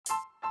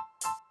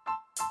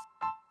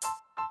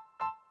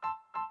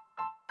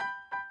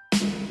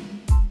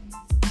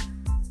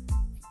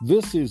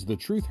This is the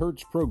Truth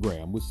Hurts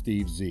program with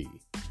Steve Z.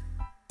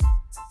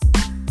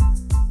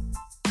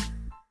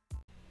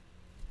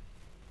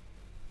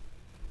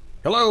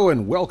 Hello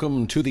and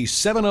welcome to the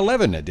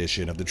 7/11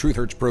 edition of the Truth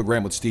Hurts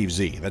program with Steve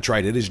Z. That's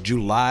right, it is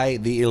July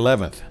the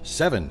 11th,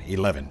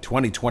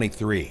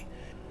 7/11/2023.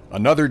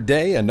 Another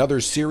day,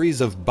 another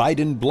series of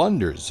Biden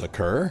blunders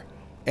occur,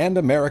 and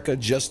America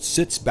just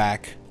sits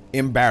back,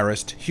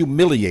 embarrassed,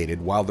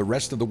 humiliated, while the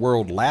rest of the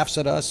world laughs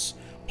at us,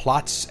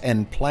 plots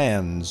and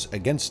plans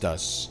against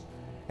us,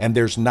 and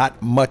there's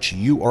not much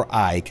you or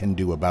I can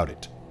do about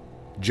it.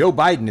 Joe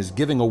Biden is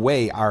giving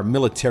away our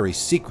military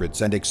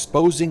secrets and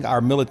exposing our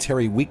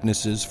military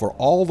weaknesses for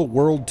all the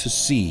world to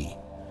see,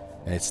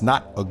 and it's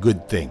not a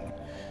good thing.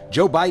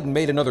 Joe Biden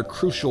made another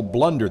crucial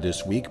blunder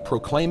this week,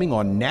 proclaiming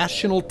on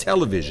national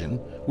television,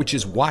 which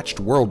is watched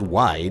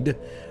worldwide,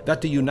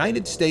 that the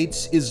United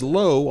States is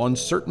low on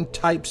certain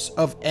types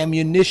of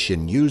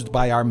ammunition used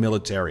by our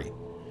military.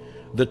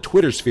 The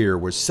Twitter sphere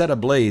was set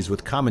ablaze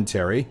with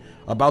commentary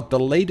about the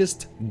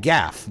latest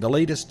gaffe, the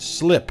latest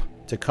slip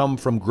to come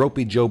from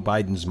gropey Joe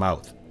Biden's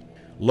mouth.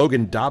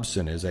 Logan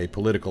Dobson is a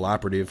political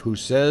operative who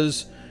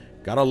says,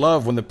 "Gotta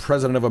love when the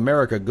President of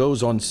America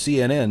goes on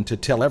CNN to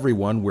tell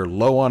everyone we're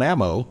low on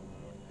ammo."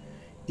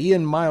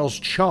 Ian Miles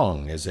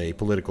Chong is a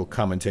political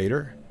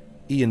commentator.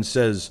 Ian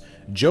says,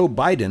 "Joe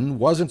Biden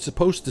wasn't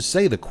supposed to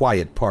say the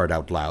quiet part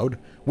out loud.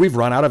 We've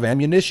run out of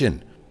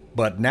ammunition."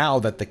 But now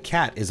that the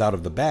cat is out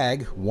of the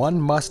bag, one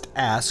must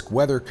ask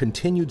whether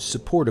continued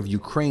support of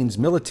Ukraine's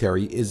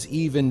military is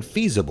even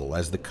feasible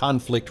as the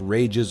conflict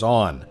rages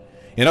on.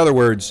 In other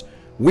words,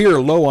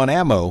 we're low on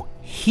ammo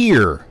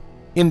here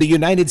in the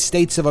United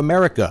States of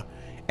America,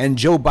 and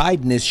Joe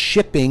Biden is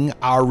shipping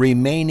our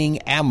remaining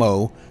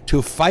ammo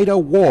to fight a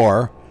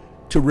war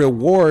to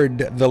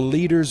reward the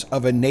leaders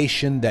of a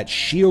nation that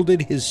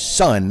shielded his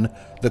son,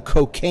 the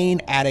cocaine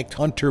addict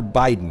Hunter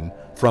Biden,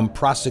 from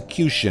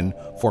prosecution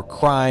for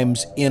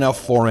crimes in a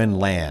foreign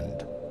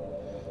land.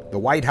 The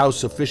White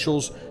House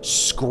officials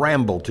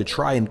scrambled to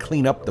try and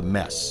clean up the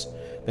mess.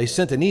 They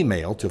sent an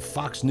email to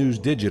Fox News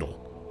Digital.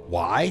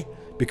 Why?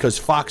 Because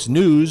Fox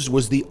News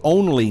was the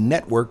only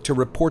network to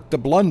report the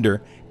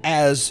blunder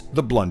as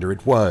the blunder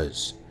it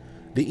was.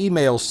 The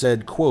email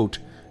said, quote,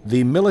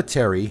 "The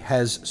military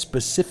has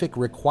specific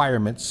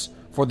requirements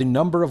for the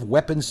number of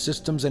weapons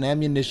systems and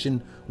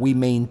ammunition we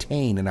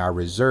maintain in our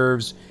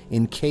reserves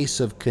in case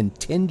of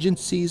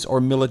contingencies or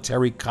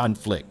military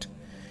conflict.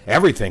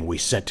 Everything we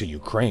sent to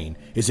Ukraine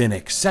is in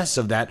excess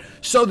of that,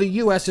 so the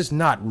U.S. is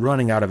not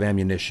running out of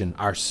ammunition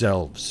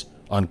ourselves,"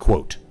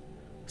 unquote.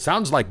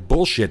 Sounds like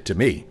bullshit to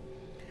me.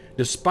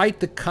 Despite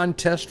the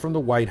contest from the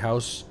White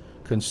House,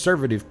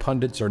 conservative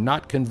pundits are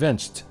not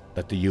convinced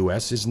that the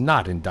U.S. is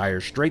not in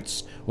dire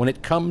straits when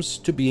it comes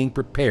to being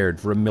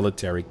prepared for a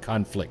military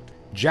conflict.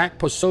 Jack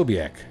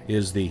Posobiec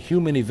is the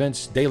Human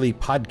Events Daily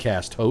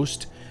podcast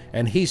host,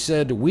 and he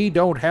said, "We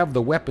don't have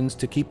the weapons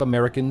to keep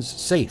Americans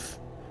safe."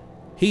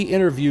 He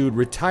interviewed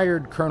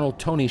retired Colonel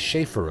Tony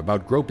Schaefer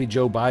about gropey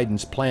Joe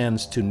Biden's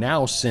plans to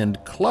now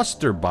send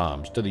cluster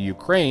bombs to the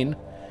Ukraine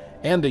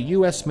and the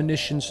U.S.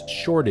 munitions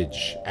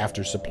shortage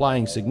after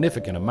supplying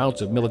significant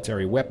amounts of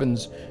military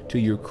weapons to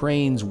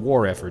Ukraine's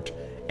war effort,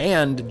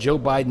 and Joe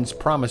Biden's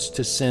promise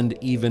to send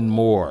even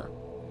more.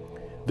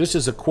 This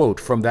is a quote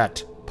from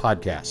that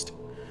podcast.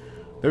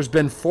 "There's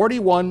been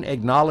 41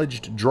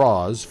 acknowledged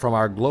draws from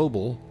our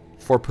global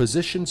for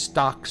position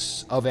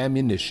stocks of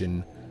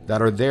ammunition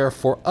that are there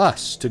for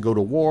us to go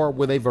to war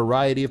with a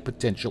variety of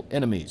potential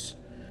enemies.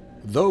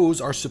 Those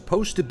are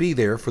supposed to be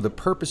there for the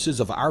purposes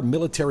of our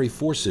military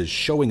forces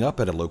showing up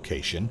at a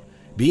location,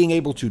 being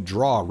able to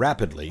draw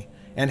rapidly,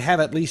 and have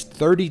at least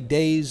 30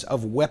 days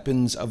of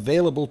weapons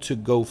available to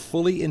go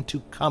fully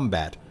into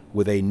combat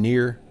with a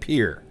near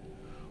peer.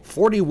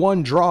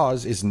 41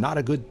 draws is not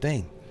a good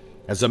thing.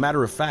 As a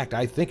matter of fact,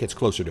 I think it's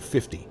closer to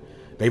 50.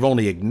 They've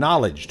only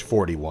acknowledged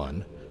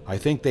 41. I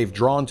think they've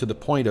drawn to the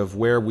point of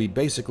where we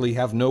basically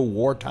have no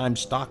wartime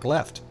stock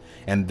left.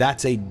 And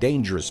that's a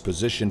dangerous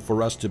position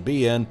for us to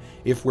be in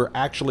if we're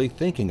actually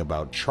thinking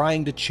about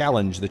trying to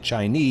challenge the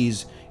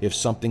Chinese if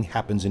something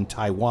happens in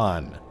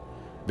Taiwan.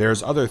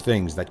 There's other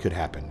things that could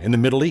happen in the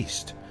Middle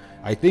East.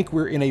 I think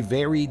we're in a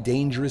very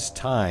dangerous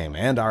time,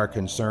 and our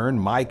concern,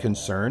 my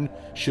concern,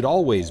 should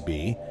always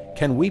be,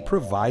 can we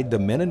provide the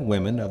men and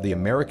women of the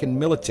American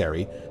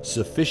military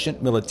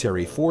sufficient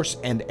military force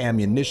and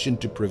ammunition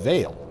to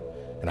prevail?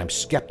 And I'm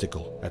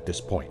skeptical at this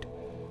point.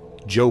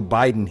 Joe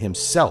Biden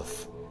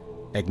himself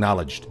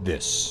acknowledged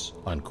this,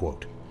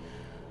 unquote.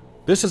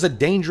 This is a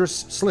dangerous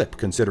slip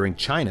considering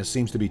China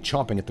seems to be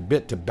chomping at the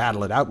bit to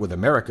battle it out with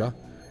America,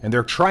 and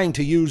they're trying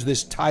to use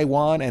this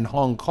Taiwan and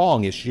Hong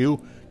Kong issue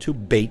to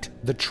bait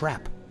the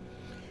trap.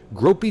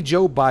 Gropey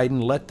Joe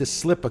Biden let the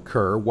slip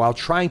occur while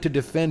trying to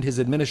defend his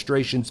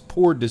administration's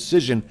poor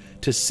decision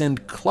to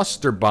send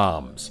cluster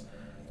bombs,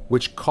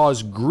 which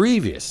caused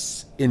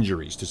grievous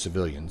injuries to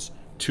civilians,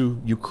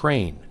 to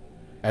Ukraine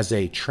as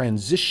a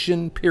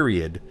transition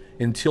period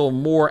until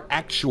more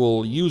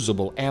actual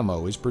usable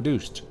ammo is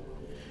produced.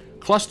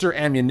 Cluster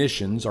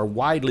ammunitions are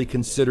widely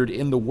considered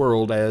in the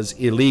world as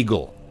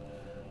illegal.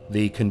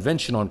 The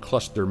Convention on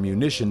Cluster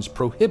Munitions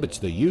prohibits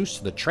the use,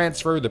 the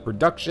transfer, the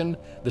production,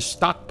 the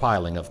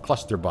stockpiling of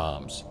cluster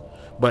bombs.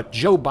 But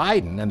Joe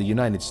Biden and the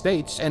United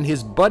States and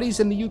his buddies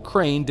in the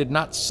Ukraine did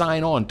not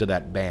sign on to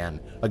that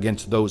ban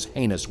against those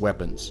heinous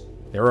weapons.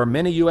 There are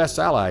many U.S.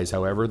 allies,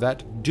 however,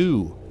 that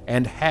do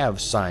and have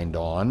signed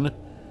on.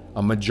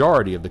 A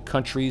majority of the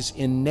countries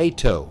in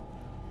NATO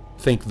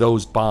think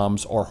those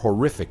bombs are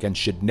horrific and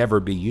should never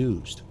be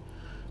used.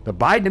 The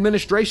Biden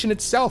administration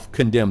itself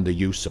condemned the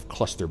use of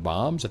cluster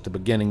bombs at the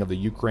beginning of the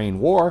Ukraine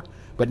war,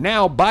 but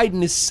now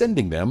Biden is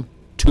sending them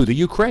to the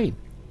Ukraine.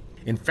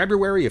 In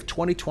February of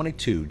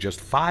 2022, just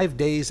 5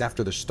 days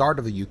after the start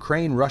of the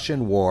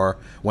Ukraine-Russian war,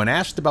 when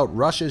asked about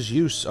Russia's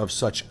use of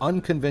such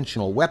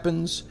unconventional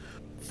weapons,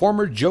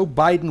 former Joe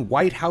Biden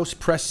White House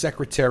press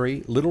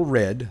secretary, Little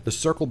Red, the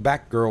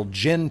Circle-back girl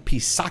Jen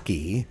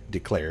Psaki,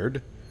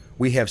 declared,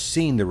 "We have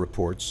seen the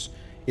reports.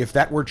 If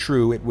that were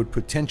true, it would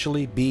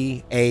potentially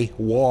be a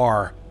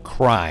war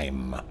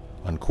crime,"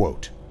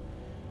 unquote.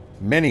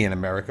 Many in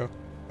America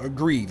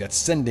agree that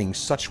sending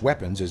such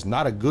weapons is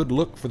not a good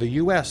look for the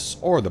U.S.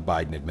 or the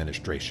Biden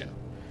administration.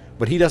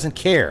 But he doesn't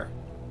care.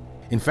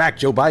 In fact,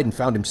 Joe Biden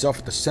found himself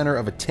at the center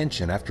of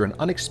attention after an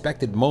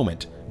unexpected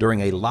moment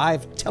during a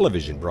live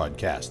television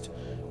broadcast.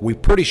 We're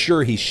pretty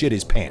sure he shit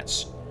his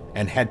pants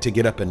and had to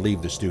get up and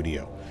leave the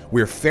studio.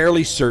 We're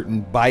fairly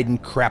certain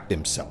Biden crapped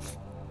himself.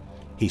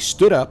 He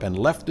stood up and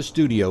left the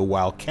studio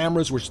while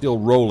cameras were still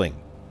rolling.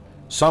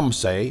 Some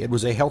say it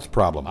was a health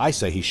problem. I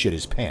say he shit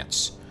his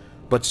pants.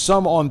 But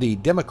some on the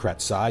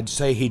Democrat side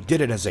say he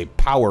did it as a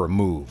power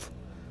move.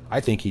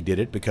 I think he did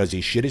it because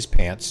he shit his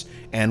pants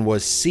and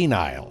was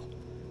senile.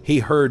 He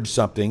heard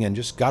something and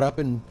just got up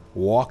and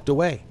walked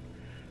away.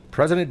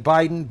 President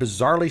Biden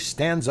bizarrely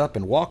stands up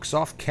and walks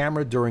off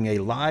camera during a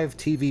live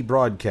TV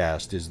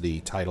broadcast, is the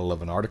title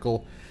of an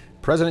article.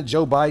 President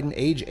Joe Biden,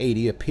 age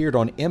 80, appeared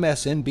on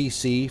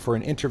MSNBC for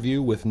an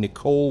interview with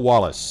Nicole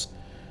Wallace.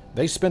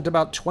 They spent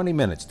about 20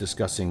 minutes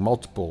discussing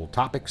multiple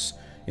topics,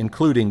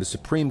 including the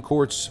Supreme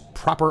Court's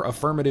proper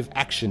affirmative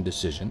action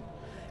decision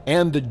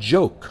and the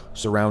joke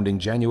surrounding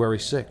January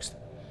 6th.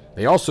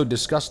 They also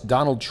discussed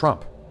Donald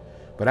Trump.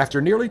 But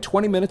after nearly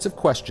 20 minutes of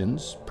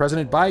questions,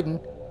 President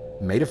Biden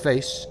made a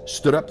face,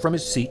 stood up from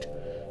his seat,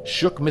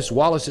 shook Miss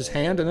Wallace's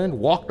hand, and then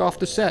walked off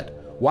the set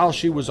while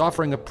she was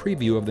offering a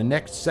preview of the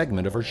next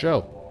segment of her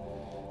show.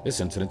 This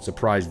incident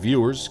surprised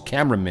viewers,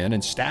 cameramen,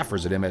 and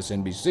staffers at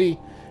MSNBC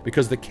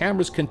because the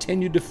cameras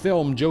continued to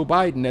film Joe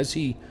Biden as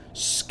he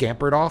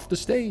scampered off the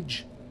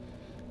stage.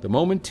 The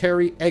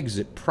momentary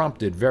exit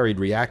prompted varied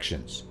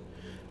reactions.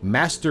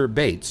 Master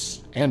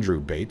Bates,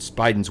 Andrew Bates,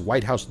 Biden's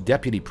White House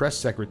deputy press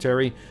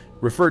secretary,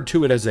 referred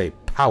to it as a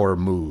power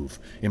move,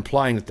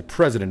 implying that the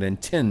president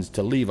intends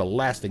to leave a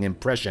lasting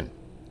impression.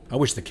 I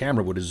wish the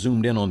camera would have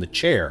zoomed in on the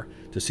chair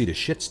to see the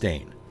shit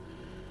stain.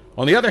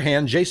 On the other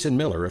hand, Jason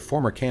Miller, a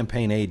former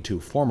campaign aide to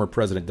former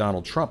President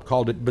Donald Trump,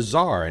 called it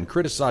bizarre and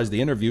criticized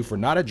the interview for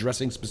not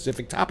addressing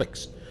specific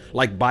topics,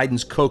 like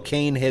Biden's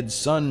cocaine-head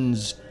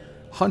son's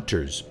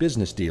Hunter's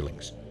business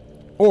dealings,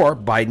 or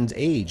Biden's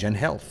age and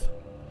health.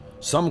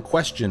 Some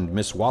questioned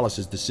Miss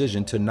Wallace's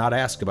decision to not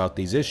ask about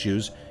these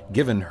issues,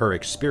 given her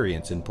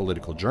experience in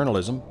political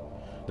journalism.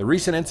 The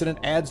recent incident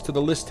adds to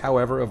the list,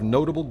 however, of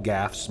notable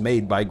gaffes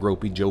made by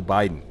gropey Joe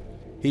Biden.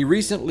 He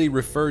recently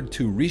referred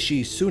to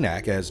Rishi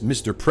Sunak as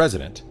Mr.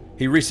 President.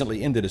 He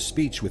recently ended a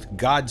speech with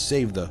 "God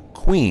save the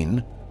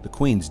Queen." The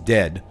Queen's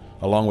dead,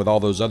 along with all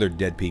those other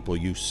dead people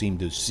you seem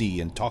to see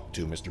and talk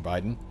to, Mr.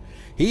 Biden.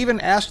 He even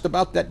asked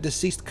about that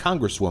deceased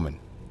congresswoman.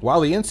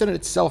 While the incident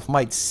itself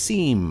might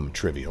seem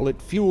trivial,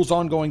 it fuels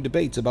ongoing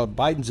debates about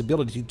Biden's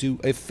ability to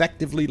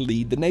effectively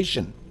lead the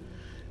nation.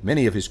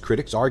 Many of his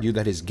critics argue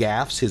that his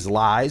gaffes, his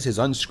lies, his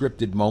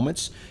unscripted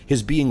moments,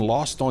 his being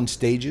lost on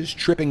stages,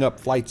 tripping up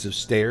flights of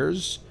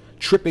stairs,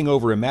 tripping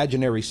over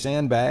imaginary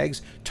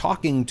sandbags,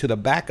 talking to the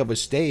back of a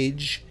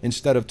stage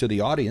instead of to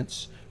the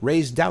audience,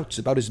 raise doubts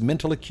about his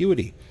mental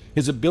acuity,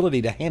 his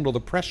ability to handle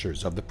the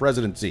pressures of the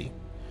presidency.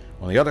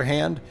 On the other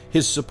hand,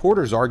 his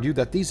supporters argue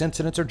that these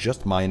incidents are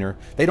just minor.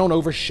 They don't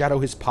overshadow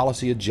his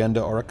policy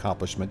agenda or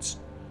accomplishments.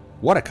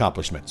 What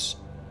accomplishments?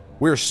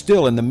 We're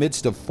still in the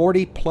midst of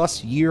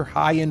 40-plus year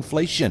high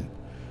inflation.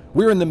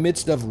 We're in the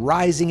midst of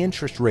rising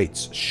interest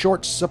rates,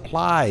 short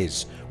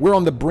supplies. We're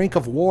on the brink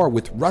of war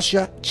with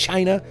Russia,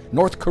 China,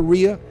 North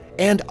Korea,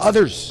 and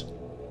others.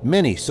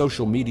 Many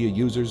social media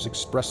users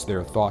expressed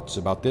their thoughts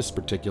about this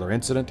particular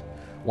incident.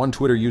 One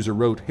Twitter user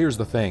wrote, "Here's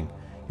the thing.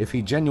 If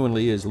he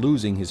genuinely is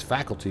losing his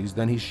faculties,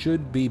 then he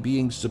should be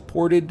being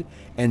supported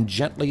and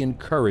gently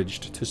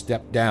encouraged to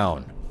step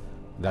down."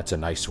 That's a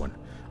nice one.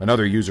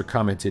 Another user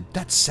commented,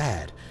 "That's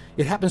sad.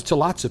 It happens to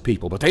lots of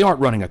people, but they aren't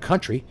running a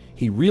country.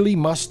 He really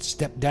must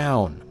step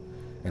down."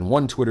 And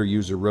one Twitter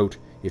user wrote,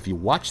 "If you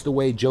watch the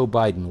way Joe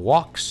Biden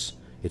walks,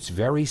 it's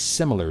very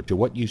similar to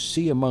what you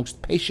see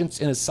amongst patients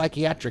in a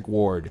psychiatric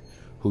ward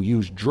who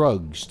use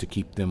drugs to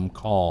keep them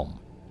calm."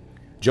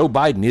 Joe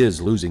Biden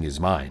is losing his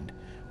mind,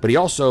 but he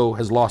also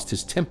has lost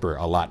his temper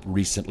a lot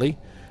recently.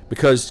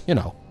 Because,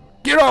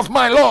 get off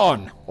my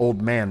lawn, old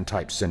man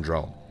type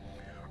syndrome.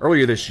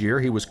 Earlier this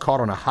year, he was caught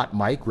on a hot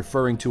mic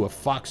referring to a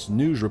Fox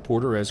News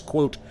reporter as,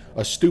 quote,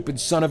 a stupid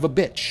son of a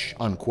bitch,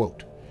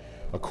 unquote.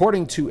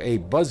 According to a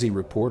Buzzy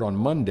report on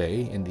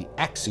Monday in the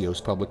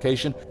Axios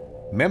publication,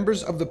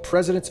 members of the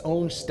president's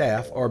own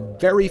staff are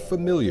very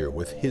familiar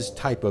with his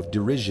type of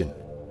derision.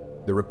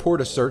 The report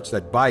asserts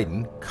that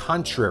Biden,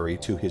 contrary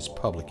to his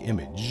public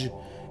image,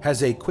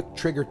 has a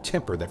quick-trigger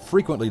temper that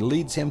frequently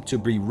leads him to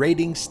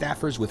berating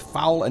staffers with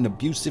foul and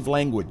abusive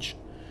language.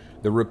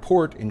 The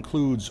report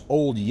includes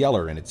Old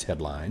Yeller in its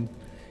headline,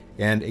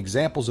 and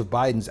examples of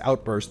Biden's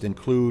outburst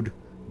include,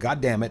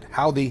 "God damn it,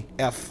 how the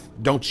F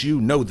don't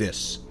you know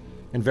this?"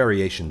 and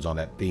variations on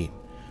that theme.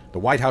 The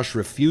White House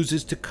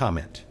refuses to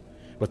comment.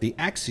 But the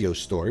Axios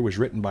story was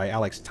written by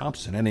Alex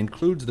Thompson and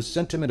includes the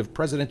sentiment of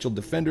presidential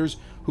defenders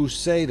who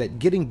say that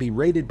getting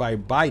berated by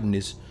Biden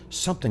is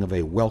something of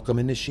a welcome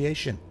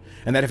initiation,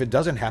 and that if it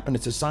doesn't happen,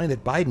 it's a sign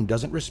that Biden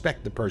doesn't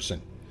respect the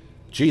person.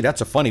 Gee,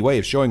 that's a funny way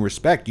of showing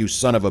respect, you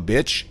son of a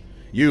bitch.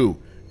 You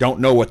don't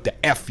know what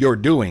the F you're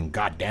doing,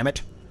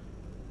 goddammit.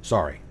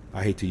 Sorry,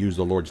 I hate to use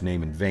the Lord's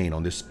name in vain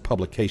on this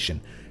publication.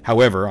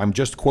 However, I'm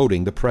just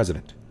quoting the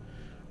president.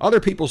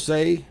 Other people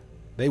say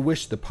they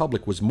wish the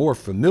public was more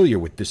familiar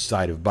with this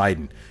side of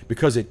Biden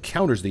because it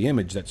counters the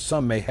image that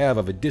some may have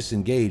of a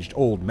disengaged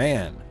old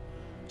man.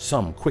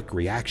 Some quick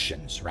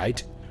reactions,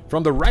 right?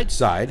 From the right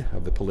side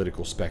of the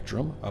political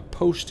spectrum, a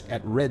post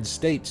at Red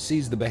State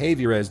sees the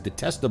behavior as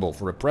detestable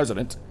for a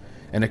president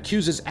and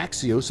accuses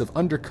Axios of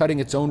undercutting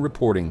its own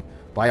reporting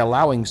by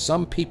allowing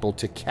some people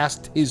to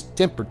cast his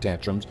temper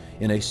tantrums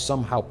in a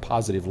somehow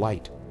positive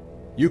light.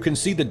 You can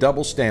see the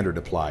double standard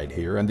applied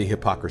here and the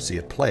hypocrisy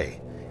at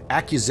play.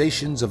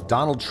 Accusations of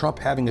Donald Trump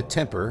having a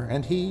temper,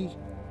 and he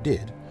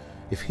did.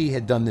 If he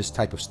had done this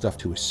type of stuff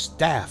to his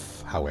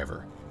staff,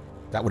 however,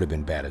 that would have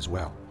been bad as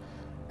well.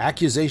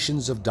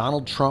 Accusations of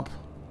Donald Trump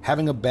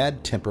having a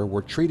bad temper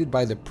were treated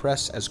by the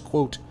press as,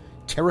 quote,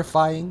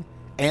 terrifying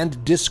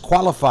and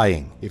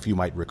disqualifying, if you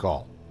might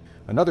recall.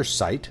 Another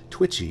site,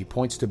 Twitchy,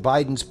 points to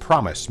Biden's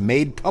promise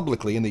made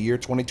publicly in the year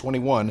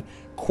 2021,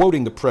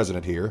 quoting the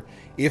president here,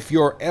 "If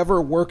you're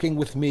ever working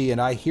with me and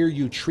I hear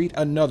you treat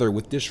another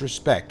with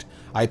disrespect,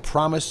 I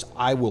promise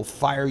I will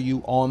fire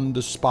you on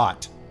the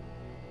spot."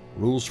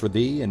 Rules for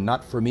thee and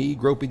not for me,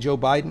 gropey Joe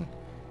Biden?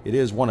 It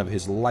is one of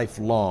his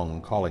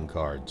lifelong calling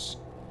cards.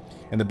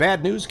 And the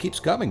bad news keeps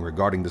coming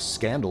regarding the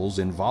scandals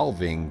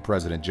involving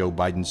President Joe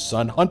Biden's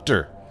son,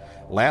 Hunter.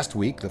 Last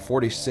week, the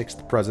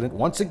 46th president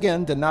once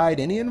again denied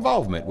any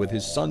involvement with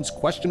his son's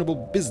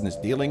questionable business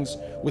dealings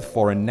with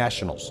foreign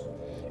nationals.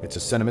 It's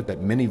a sentiment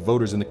that many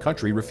voters in the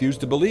country refuse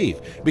to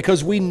believe,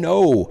 because we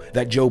know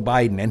that Joe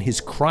Biden and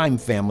his crime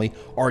family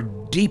are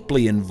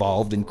deeply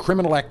involved in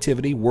criminal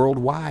activity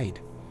worldwide.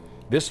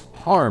 This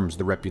harms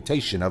the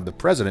reputation of the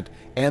president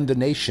and the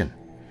nation.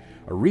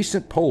 A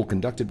recent poll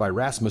conducted by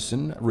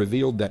Rasmussen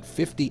revealed that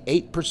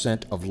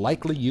 58% of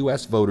likely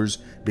U.S. voters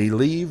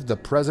believe the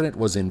president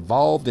was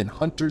involved in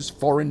Hunter's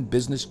foreign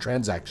business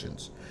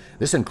transactions.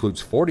 This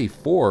includes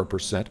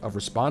 44% of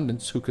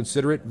respondents who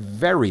consider it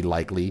very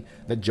likely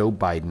that Joe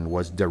Biden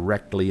was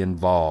directly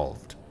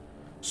involved.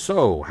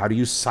 So, how do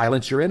you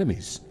silence your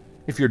enemies?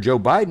 If you're Joe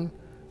Biden,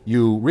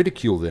 you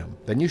ridicule them,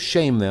 then you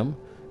shame them,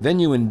 then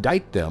you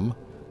indict them,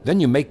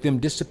 then you make them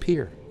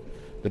disappear.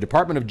 The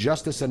Department of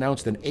Justice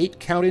announced an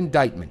 8-count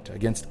indictment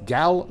against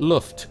Gal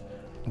Luft.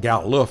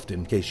 Gal Luft,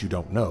 in case you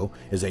don't know,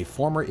 is a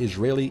former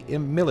Israeli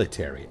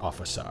military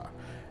officer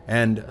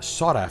and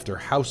sought-after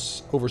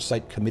House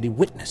Oversight Committee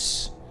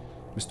witness.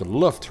 Mr.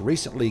 Luft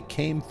recently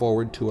came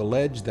forward to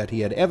allege that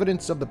he had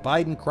evidence of the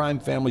Biden crime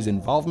family's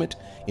involvement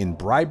in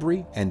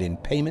bribery and in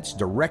payments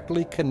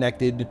directly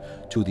connected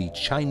to the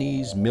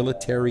Chinese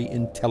military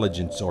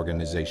intelligence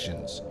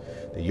organizations.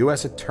 The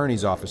U.S.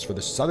 Attorney's Office for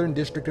the Southern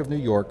District of New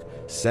York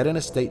said in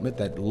a statement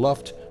that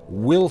Luft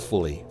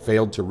willfully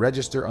failed to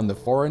register on the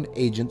Foreign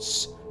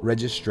Agents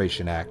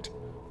Registration Act.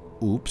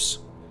 Oops.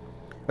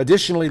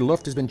 Additionally,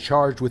 Luft has been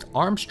charged with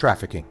arms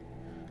trafficking,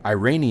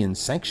 Iranian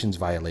sanctions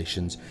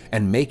violations,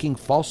 and making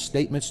false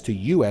statements to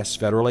U.S.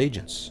 federal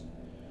agents.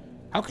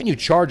 How can you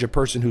charge a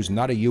person who's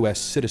not a U.S.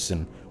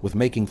 citizen with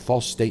making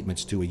false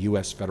statements to a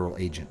U.S. federal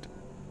agent?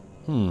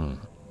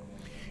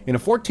 In a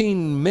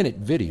 14-minute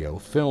video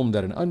filmed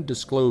at an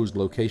undisclosed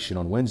location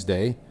on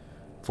Wednesday,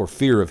 for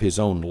fear of his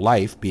own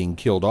life being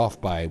killed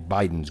off by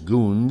Biden's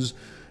goons,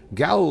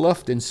 Gal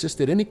Luft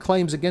insisted any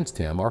claims against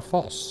him are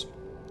false.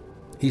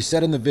 He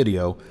said in the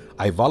video,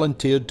 "I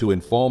volunteered to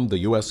inform the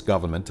U.S.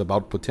 government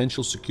about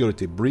potential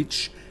security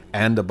breach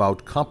and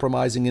about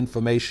compromising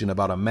information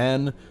about a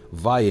man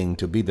vying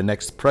to be the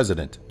next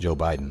president, Joe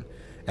Biden,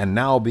 and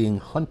now being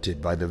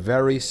hunted by the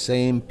very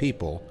same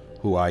people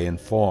who I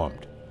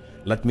informed.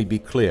 Let me be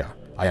clear,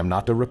 I am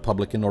not a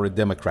Republican or a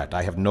Democrat.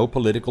 I have no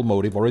political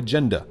motive or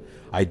agenda.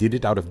 I did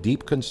it out of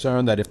deep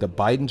concern that if the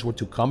Bidens were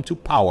to come to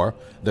power,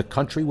 the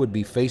country would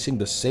be facing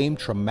the same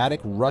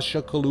traumatic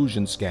Russia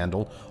collusion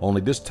scandal,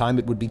 only this time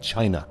it would be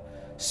China.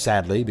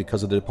 Sadly,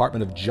 because of the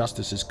Department of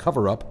Justice's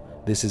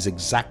cover-up, this is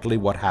exactly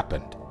what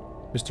happened."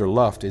 Mr.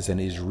 Luft is an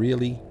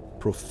Israeli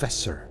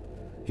professor.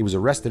 He was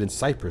arrested in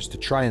Cyprus to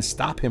try and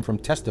stop him from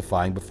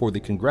testifying before the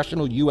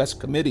congressional U.S.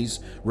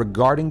 committees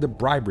regarding the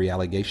bribery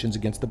allegations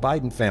against the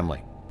Biden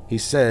family. He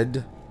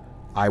said,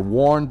 "I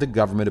warned the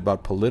government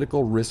about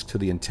political risk to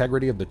the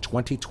integrity of the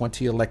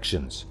 2020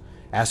 elections.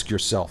 Ask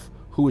yourself,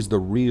 who is the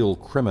real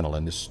criminal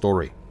in this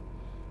story?"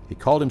 He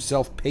called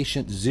himself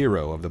patient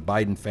zero of the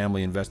Biden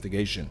family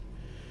investigation.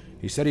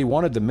 He said he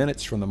wanted the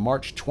minutes from the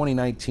March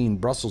 2019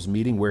 Brussels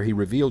meeting where he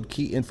revealed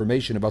key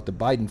information about the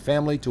Biden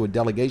family to a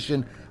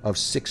delegation of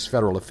 6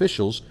 federal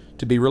officials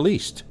to be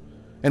released.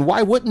 And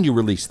why wouldn't you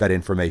release that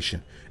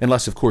information?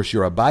 Unless, of course,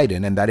 you're a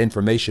Biden and that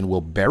information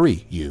will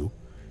bury you.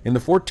 In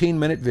the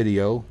 14-minute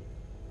video,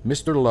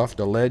 Mr. Luft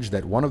alleged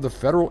that one of the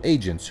federal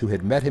agents who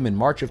had met him in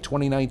March of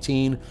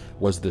 2019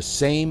 was the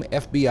same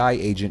FBI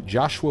agent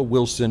Joshua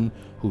Wilson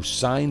who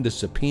signed the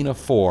subpoena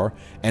for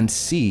and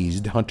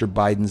seized Hunter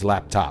Biden's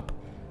laptop,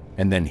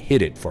 and then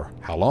hid it for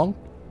how long?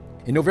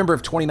 In November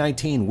of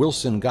 2019,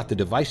 Wilson got the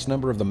device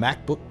number of the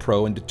MacBook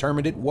Pro and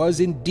determined it was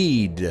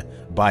indeed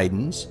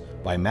Biden's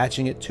by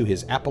matching it to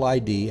his Apple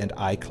ID and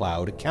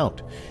iCloud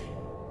account.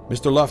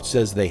 Mr. Luft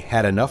says they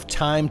had enough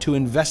time to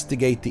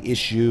investigate the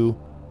issue,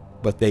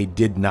 but they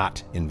did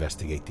not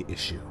investigate the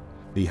issue.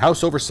 The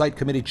House Oversight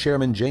Committee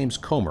Chairman James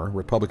Comer,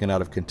 Republican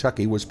out of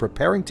Kentucky, was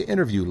preparing to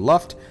interview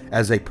Luft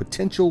as a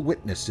potential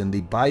witness in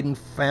the Biden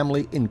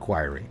family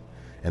inquiry.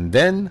 And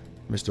then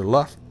Mr.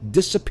 Luft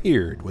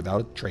disappeared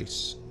without a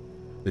trace.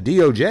 The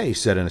DOJ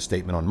said in a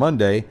statement on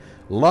Monday,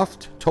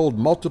 Luft told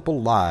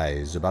multiple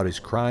lies about his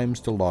crimes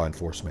to law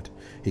enforcement.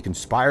 He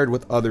conspired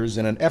with others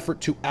in an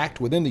effort to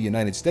act within the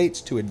United States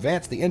to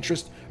advance the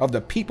interest of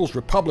the People's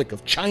Republic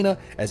of China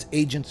as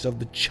agents of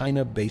the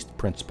China-based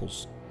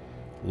principles.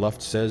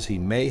 Luft says he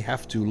may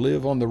have to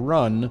live on the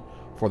run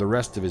for the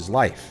rest of his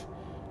life.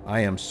 I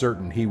am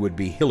certain he would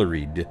be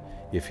Hillaried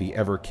if he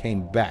ever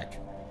came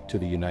back to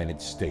the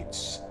United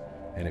States.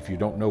 And if you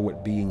don't know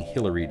what being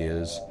Hillaried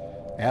is,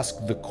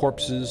 ask the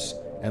corpses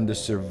and the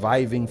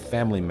surviving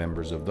family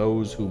members of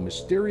those who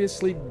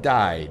mysteriously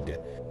died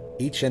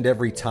each and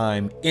every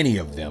time any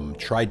of them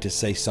tried to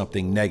say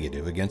something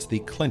negative against the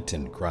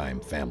Clinton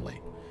crime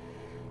family.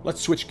 Let's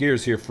switch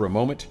gears here for a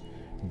moment.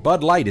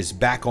 Bud Light is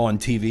back on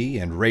TV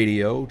and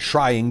radio,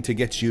 trying to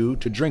get you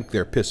to drink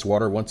their piss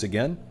water once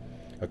again.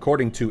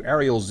 According to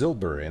Ariel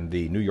Zilber in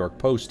the New York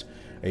Post,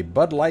 a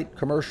Bud Light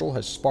commercial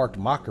has sparked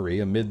mockery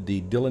amid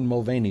the Dylan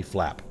Mulvaney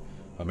flap.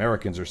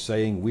 Americans are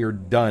saying, "We're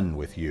done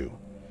with you."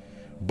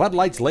 Bud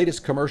Light's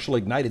latest commercial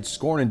ignited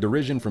scorn and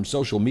derision from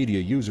social media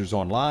users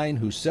online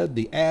who said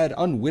the ad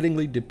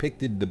unwittingly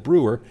depicted the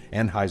brewer,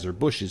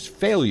 Anheuser-Busch's,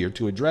 failure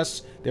to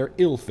address their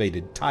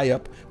ill-fated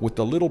tie-up with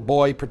the little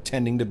boy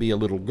pretending to be a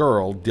little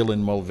girl,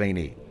 Dylan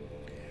Mulvaney.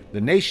 The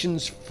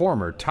nation's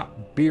former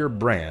top beer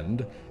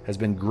brand has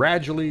been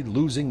gradually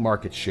losing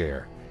market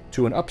share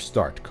to an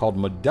upstart called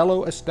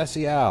Modelo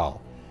Especial,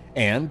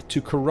 and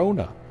to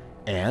Corona,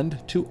 and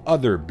to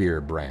other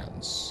beer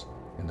brands.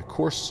 In the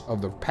course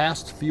of the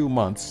past few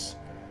months,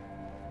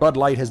 Bud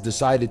Light has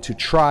decided to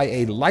try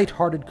a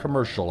lighthearted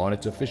commercial on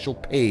its official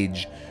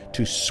page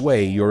to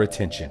sway your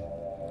attention.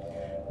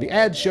 The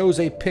ad shows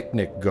a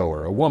picnic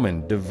goer, a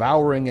woman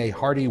devouring a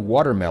hearty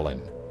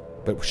watermelon.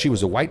 But she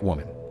was a white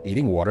woman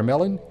eating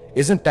watermelon?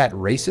 Isn't that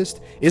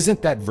racist?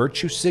 Isn't that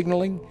virtue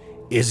signaling?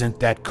 Isn't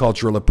that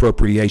cultural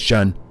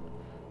appropriation?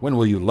 When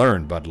will you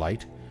learn, Bud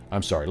Light?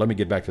 I'm sorry, let me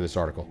get back to this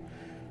article.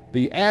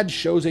 The ad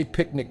shows a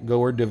picnic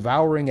goer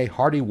devouring a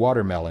hearty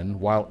watermelon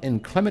while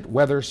inclement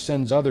weather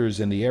sends others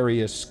in the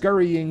area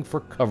scurrying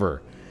for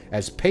cover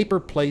as paper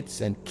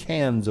plates and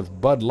cans of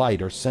Bud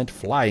Light are sent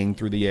flying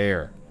through the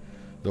air.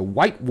 The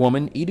white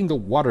woman eating the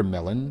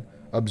watermelon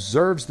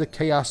observes the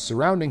chaos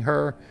surrounding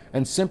her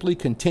and simply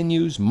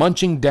continues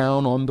munching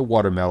down on the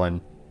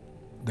watermelon.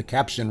 The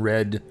caption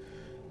read,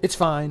 "It's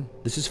fine,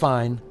 this is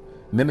fine,"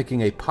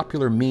 mimicking a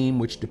popular meme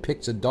which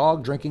depicts a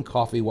dog drinking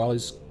coffee while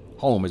his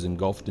home is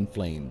engulfed in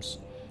flames.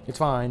 It's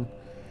fine.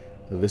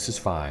 This is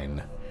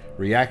fine.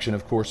 Reaction,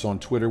 of course, on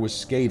Twitter was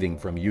scathing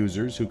from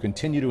users who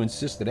continue to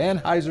insist that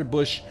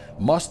Anheuser-Busch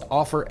must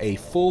offer a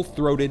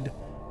full-throated,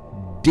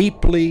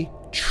 deeply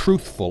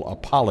truthful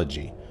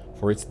apology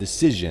for its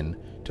decision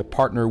to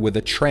partner with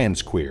a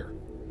trans queer.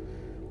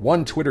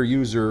 One Twitter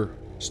user,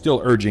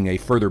 still urging a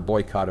further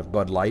boycott of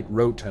Bud Light,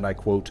 wrote, and I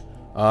quote,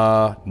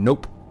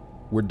 "Nope,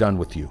 we're done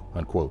with you,"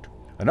 unquote.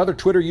 Another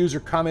Twitter user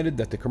commented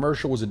that the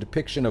commercial was a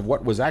depiction of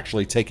what was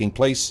actually taking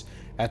place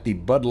at the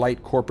Bud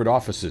Light corporate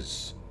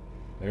offices.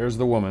 There's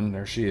the woman,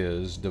 there she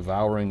is,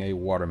 devouring a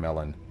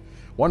watermelon.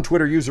 One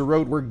Twitter user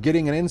wrote, "We're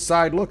getting an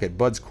inside look at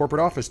Bud's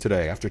corporate office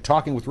today. After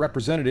talking with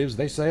representatives,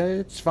 they say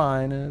it's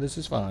fine, this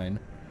is fine.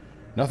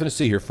 Nothing to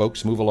see here,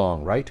 folks, move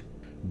along, right?"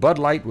 Bud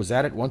Light was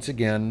at it once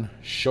again,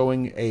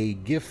 showing a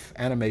GIF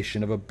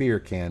animation of a beer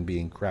can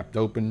being cracked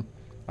open.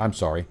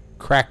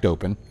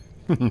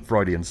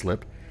 Freudian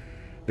slip.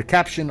 The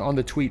caption on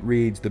the tweet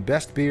reads, "The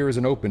best beer is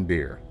an open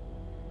beer."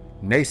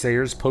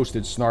 Naysayers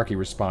posted snarky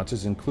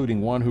responses,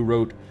 including one who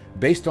wrote,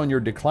 "Based on your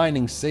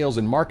declining sales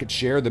and market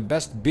share, the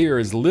best beer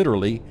is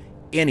literally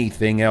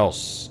anything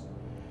else."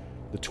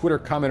 The Twitter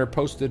commenter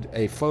posted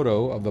a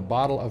photo of the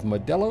bottle of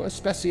Modelo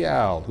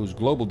Especial, whose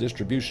global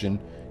distribution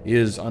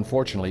is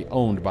unfortunately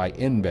owned by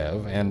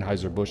InBev,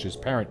 Anheuser-Busch's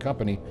parent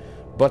company,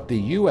 but the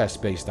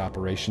U.S.-based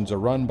operations are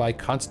run by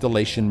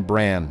Constellation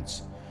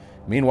Brands.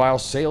 Meanwhile,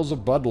 sales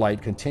of Bud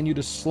Light continue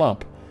to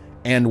slump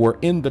and were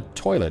in the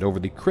toilet over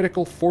the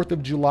critical 4th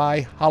of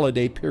July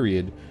holiday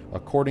period,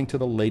 according to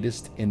the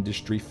latest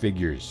industry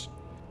figures.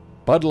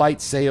 Bud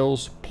Light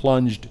sales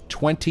plunged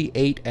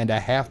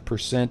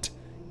 28.5%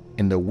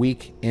 in the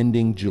week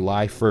ending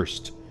July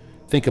 1st.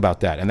 Think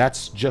about that, and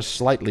that's just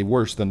slightly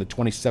worse than the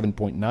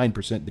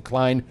 27.9%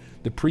 decline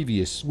the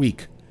previous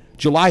week.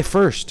 July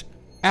 1st,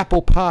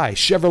 apple pie,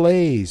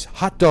 Chevrolets,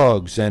 hot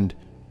dogs, and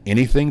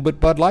anything but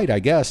Bud Light, I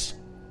guess.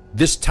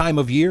 This time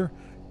of year,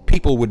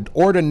 people would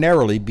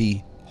ordinarily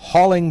be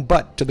hauling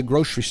butt to the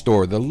grocery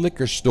store, the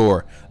liquor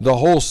store, the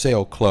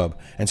wholesale club,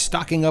 and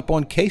stocking up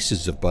on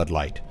cases of Bud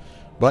Light.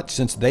 But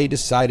since they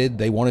decided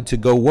they wanted to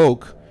go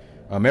woke,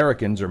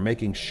 Americans are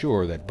making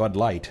sure that Bud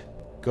Light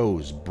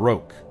goes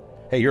broke.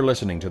 Hey, you're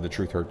listening to the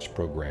Truth Hurts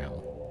program.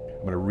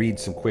 I'm going to read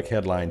some quick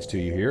headlines to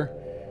you here.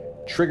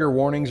 Trigger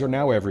warnings are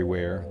now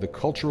everywhere. The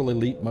cultural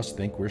elite must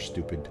think we're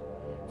stupid.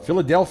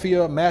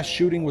 Philadelphia mass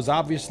shooting was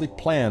obviously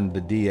planned,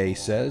 the DA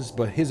says,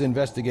 but his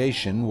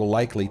investigation will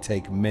likely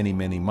take many,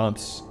 many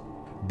months.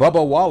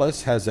 Bubba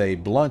Wallace has a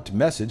blunt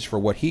message for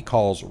what he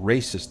calls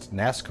racist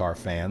NASCAR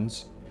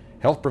fans.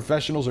 Health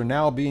professionals are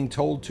now being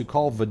told to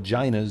call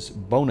vaginas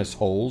bonus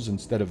holes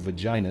instead of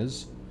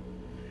vaginas.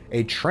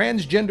 A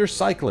transgender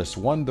cyclist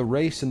won the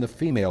race in the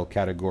female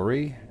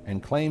category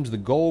and claims the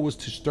goal was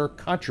to stir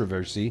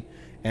controversy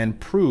and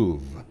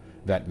prove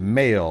that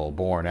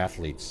male-born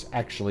athletes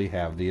actually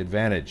have the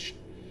advantage.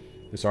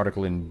 This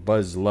article in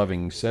Buzz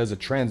Loving says a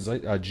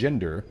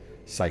transgender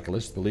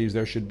cyclist believes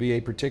there should be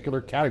a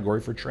particular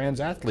category for trans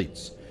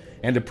athletes.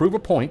 And to prove a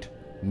point,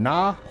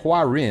 Na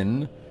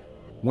Huarin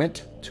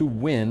went to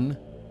win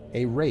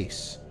a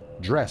race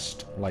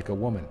dressed like a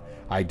woman,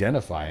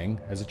 identifying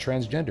as a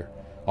transgender.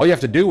 All you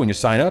have to do when you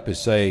sign up is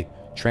say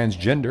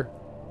transgender,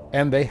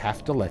 and they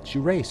have to let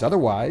you race.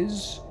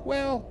 Otherwise,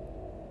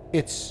 well,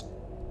 it's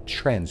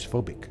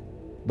transphobic.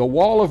 The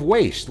Wall of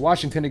Waste.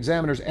 Washington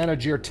Examiner's Anna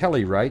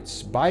Giartelli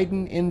writes,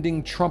 Biden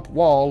ending Trump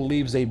wall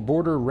leaves a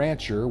border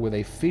rancher with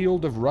a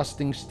field of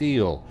rusting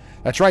steel.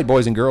 That's right,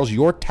 boys and girls.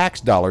 Your tax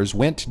dollars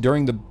went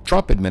during the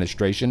Trump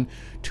administration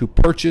to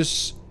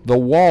purchase the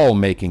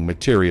wall-making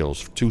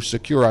materials to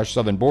secure our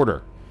southern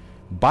border.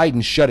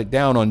 Biden shut it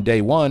down on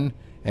day one,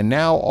 and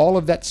now all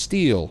of that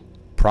steel,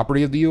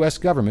 property of the U.S.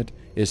 government,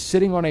 is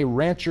sitting on a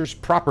rancher's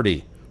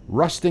property,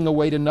 rusting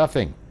away to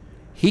nothing.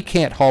 He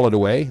can't haul it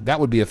away.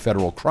 That would be a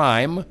federal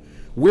crime.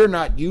 We're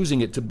not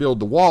using it to build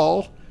the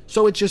wall,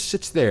 so it just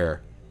sits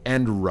there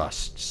and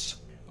rusts.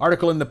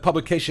 Article in the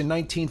publication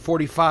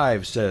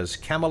 1945 says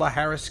Kamala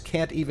Harris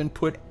can't even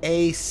put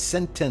a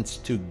sentence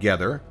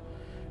together.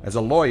 As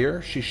a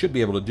lawyer, she should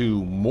be able to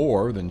do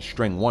more than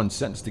string one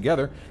sentence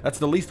together. That's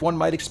the least one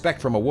might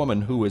expect from a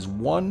woman who is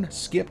one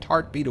skipped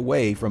heartbeat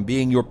away from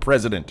being your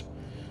president.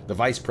 The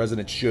vice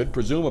president should,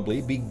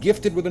 presumably, be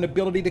gifted with an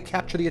ability to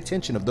capture the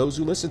attention of those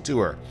who listen to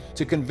her,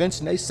 to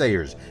convince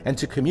naysayers, and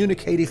to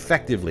communicate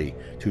effectively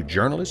to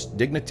journalists,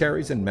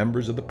 dignitaries, and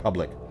members of the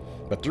public.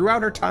 But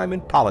throughout her time in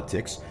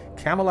politics,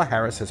 Kamala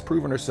Harris has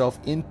proven herself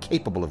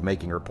incapable of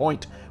making her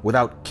point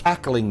without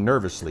cackling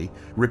nervously,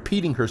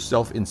 repeating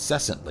herself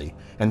incessantly,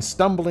 and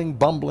stumbling,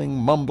 bumbling,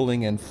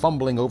 mumbling, and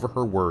fumbling over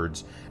her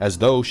words as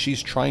though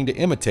she's trying to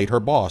imitate her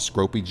boss,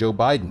 Gropey Joe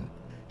Biden.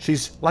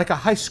 She's like a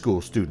high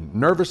school student,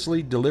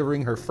 nervously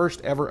delivering her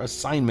first ever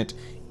assignment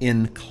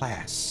in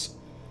class.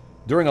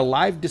 During a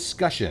live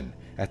discussion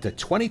at the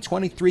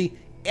 2023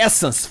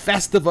 Essence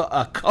Festival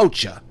of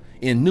Culture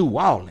in New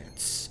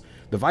Orleans,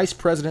 the vice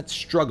president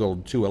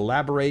struggled to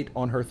elaborate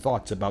on her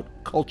thoughts about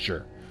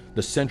culture,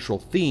 the central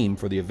theme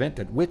for the event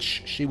at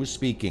which she was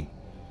speaking.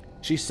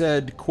 She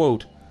said,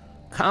 quote,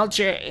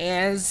 Culture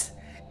is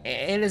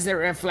a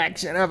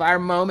reflection of our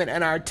moment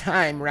and our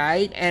time,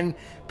 right? And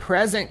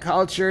present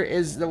culture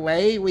is the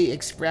way we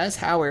express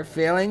how we're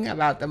feeling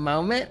about the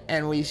moment,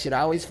 and we should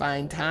always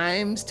find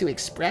times to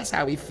express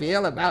how we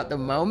feel about the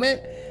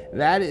moment.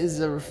 That is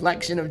a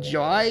reflection of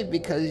joy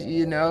because,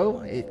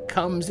 it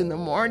comes in the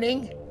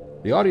morning.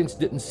 The audience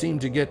didn't seem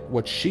to get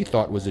what she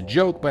thought was a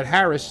joke, but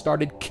Harris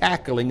started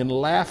cackling and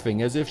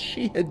laughing as if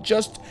she had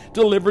just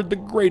delivered the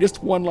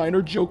greatest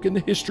one-liner joke in the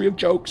history of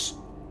jokes.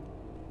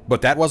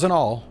 But that wasn't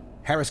all.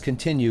 Harris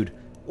continued,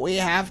 We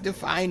have to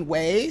find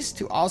ways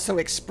to also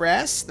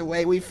express the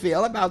way we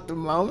feel about the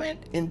moment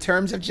in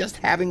terms of just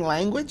having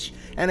language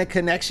and a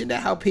connection to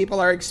how people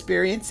are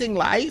experiencing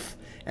life.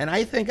 And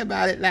I think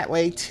about it that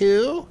way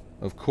too.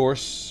 Of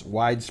course,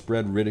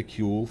 widespread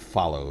ridicule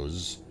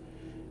follows.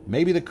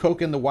 Maybe the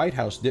Coke in the White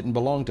House didn't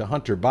belong to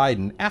Hunter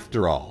Biden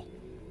after all.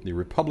 The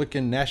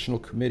Republican National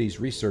Committee's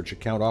research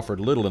account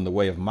offered little in the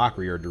way of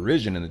mockery or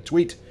derision in the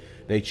tweet.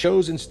 They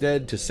chose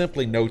instead to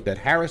simply note that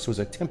Harris was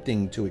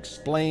attempting to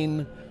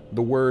explain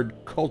the word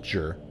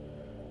culture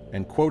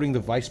and quoting the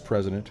vice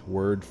president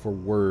word for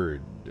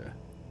word.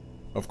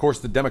 Of course,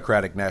 the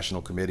Democratic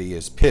National Committee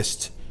is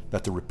pissed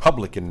that the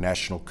Republican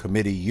National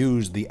Committee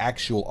used the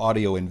actual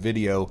audio and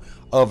video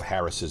of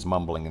Harris's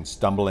mumbling and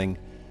stumbling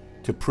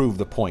to prove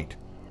the point.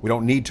 We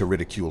don't need to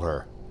ridicule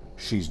her.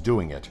 She's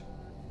doing it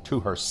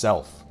to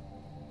herself.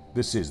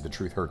 This is the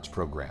Truth Hurts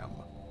program.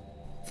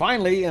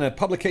 Finally, in a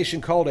publication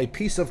called A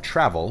Piece of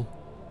Travel,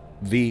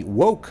 the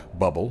woke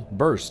bubble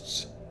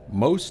bursts.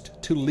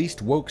 Most to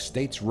least woke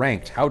states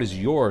ranked. How does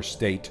your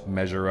state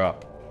measure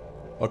up?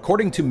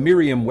 According to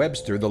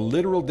Merriam-Webster, the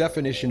literal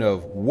definition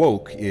of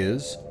woke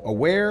is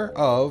aware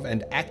of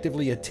and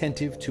actively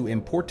attentive to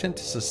important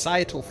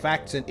societal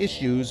facts and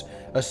issues,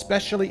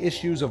 especially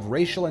issues of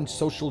racial and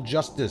social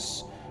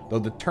justice, though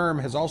the term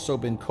has also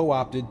been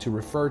co-opted to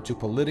refer to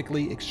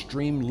politically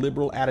extreme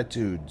liberal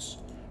attitudes.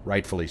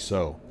 Rightfully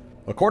so.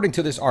 According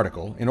to this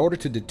article, in order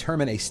to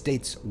determine a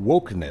state's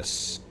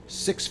wokeness,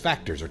 6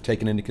 factors are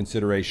taken into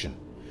consideration: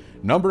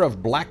 number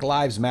of Black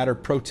Lives Matter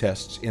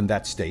protests in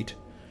that state,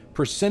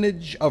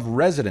 percentage of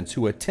residents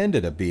who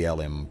attended a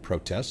BLM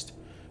protest,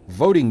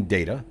 voting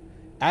data,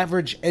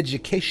 average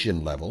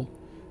education level,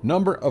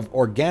 number of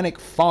organic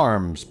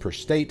farms per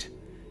state,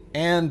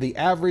 and the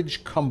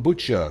average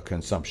kombucha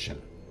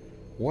consumption.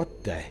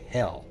 What the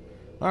hell?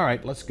 All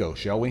right, let's go,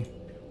 shall we?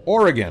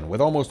 Oregon,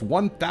 with almost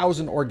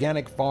 1,000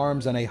 organic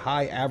farms and a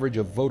high average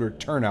of voter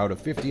turnout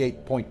of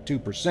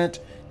 58.2%,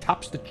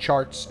 tops the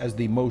charts as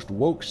the most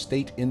woke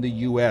state in the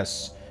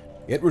U.S.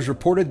 It was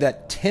reported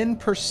that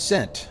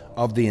 10%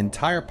 of the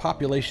entire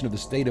population of the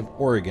state of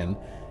Oregon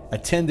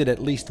attended at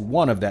least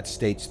one of that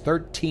state's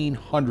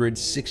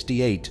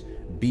 1,368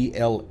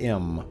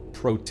 BLM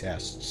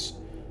protests.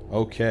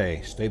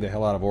 Okay, stay the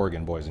hell out of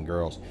Oregon, boys and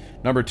girls.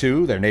 Number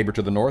 2, their neighbor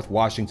to the north,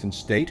 Washington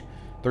State.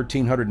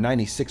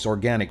 1,396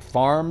 organic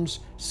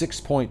farms.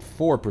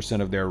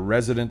 6.4% of their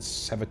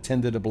residents have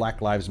attended a Black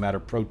Lives Matter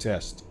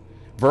protest.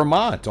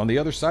 Vermont, on the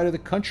other side of the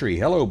country.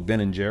 Hello,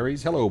 Ben &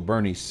 Jerry's. Hello,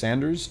 Bernie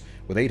Sanders.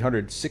 With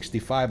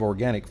 865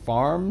 organic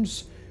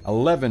farms.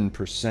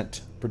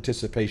 11%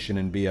 participation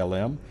in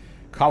BLM.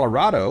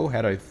 Colorado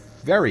had a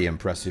very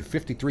impressive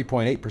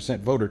 53.8%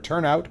 voter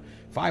turnout.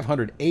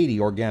 580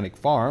 organic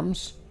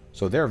farms.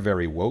 So they're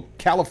very woke.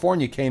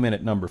 California came in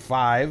at number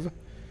 5.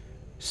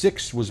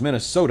 6 was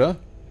Minnesota.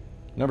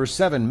 Number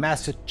 7,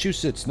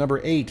 Massachusetts.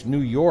 Number 8, New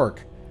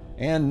York.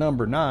 And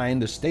number 9,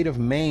 the state of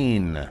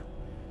Maine.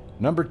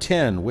 Number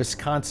 10,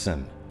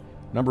 Wisconsin.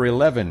 Number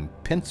 11,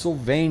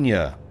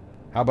 Pennsylvania.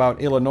 How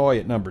about Illinois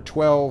at number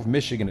 12,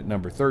 Michigan at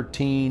number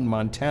 13,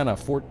 Montana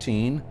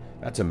 14.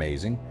 That's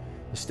amazing.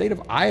 The state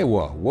of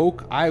Iowa.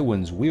 Woke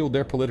Iowans wield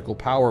their political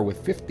power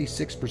with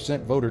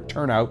 56% voter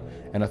turnout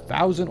and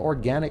 1,000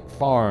 organic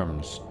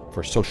farms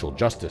for social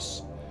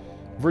justice.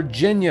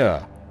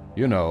 Virginia,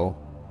 you know,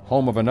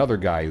 home of another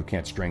guy who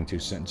can't string 2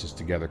 sentences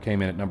together,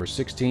 came in at number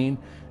 16.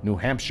 New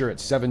Hampshire at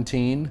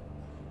 17.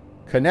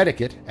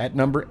 Connecticut at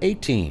number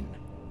 18.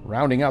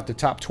 Rounding out the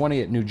top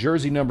 20 at New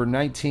Jersey, number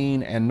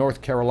 19, and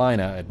North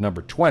Carolina at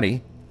number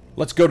 20.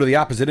 Let's go to the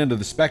opposite end of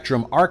the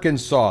spectrum.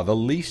 Arkansas, the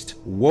least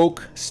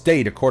woke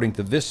state, according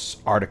to this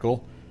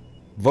article.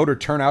 Voter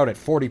turnout at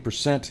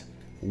 40%.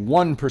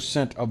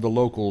 1% of the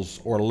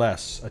locals or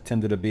less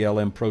attended a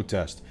BLM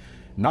protest.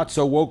 Not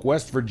so woke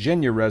West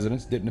Virginia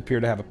residents didn't appear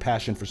to have a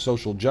passion for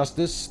social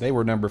justice. They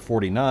were number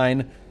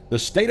 49. The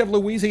state of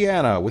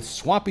Louisiana, with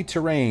swampy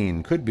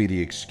terrain, could be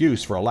the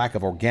excuse for a lack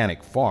of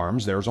organic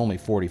farms. There's only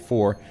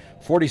 44.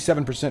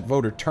 47%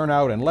 voter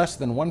turnout and less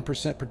than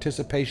 1%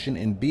 participation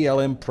in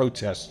BLM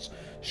protests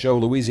show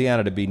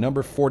Louisiana to be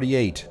number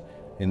 48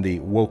 in the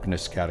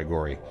wokeness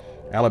category.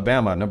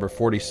 Alabama, number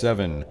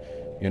 47.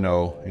 You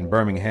know, in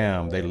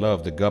Birmingham, they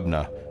love the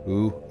governor.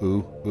 Ooh,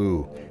 ooh,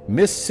 ooh.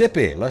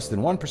 Mississippi, less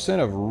than 1%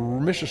 of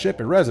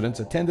Mississippi residents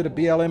attended a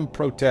BLM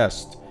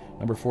protest.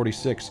 Number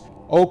 46.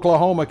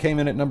 Oklahoma came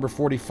in at number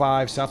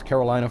 45, South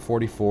Carolina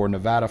 44,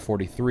 Nevada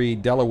 43,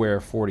 Delaware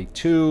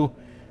 42,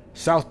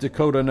 South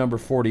Dakota number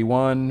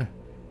 41,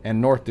 and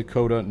North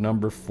Dakota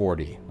number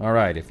 40. All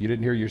right, if you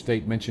didn't hear your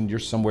state mentioned, you're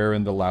somewhere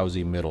in the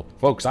lousy middle.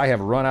 Folks, I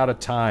have run out of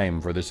time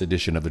for this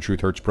edition of the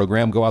Truth Hurts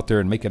program. Go out there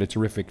and make it a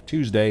terrific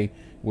Tuesday.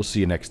 We'll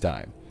see you next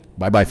time.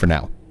 Bye-bye for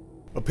now.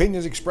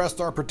 Opinions expressed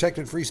are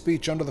protected free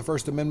speech under the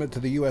First Amendment to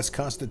the U.S.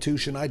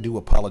 Constitution. I do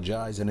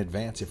apologize in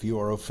advance if you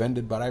are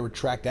offended, but I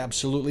retract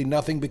absolutely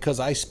nothing because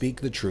I speak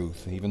the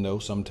truth, even though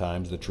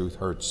sometimes the truth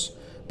hurts.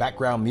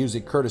 Background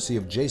music courtesy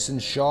of Jason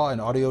Shaw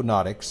and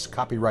Audionautics.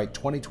 Copyright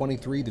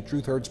 2023, the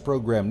Truth Hurts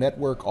Program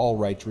Network. All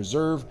rights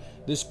reserved.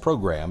 This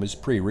program is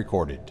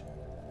pre-recorded.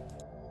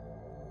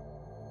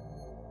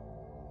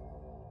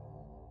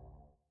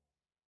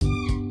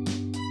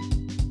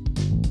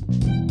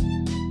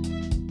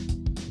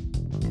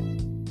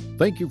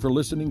 Thank you for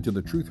listening to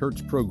the Truth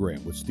Hurts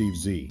program with Steve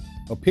Z.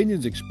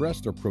 Opinions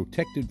expressed are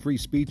protected free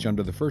speech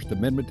under the First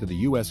Amendment to the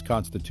U.S.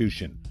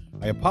 Constitution.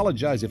 I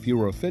apologize if you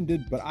were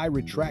offended, but I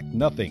retract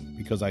nothing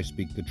because I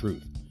speak the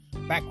truth.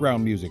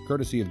 Background music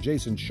courtesy of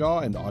Jason Shaw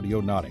and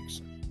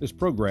Audionautics. This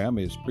program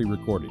is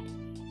pre-recorded.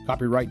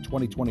 Copyright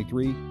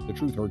 2023, the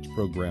Truth Hurts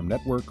Program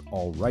Network.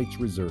 All rights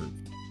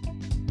reserved.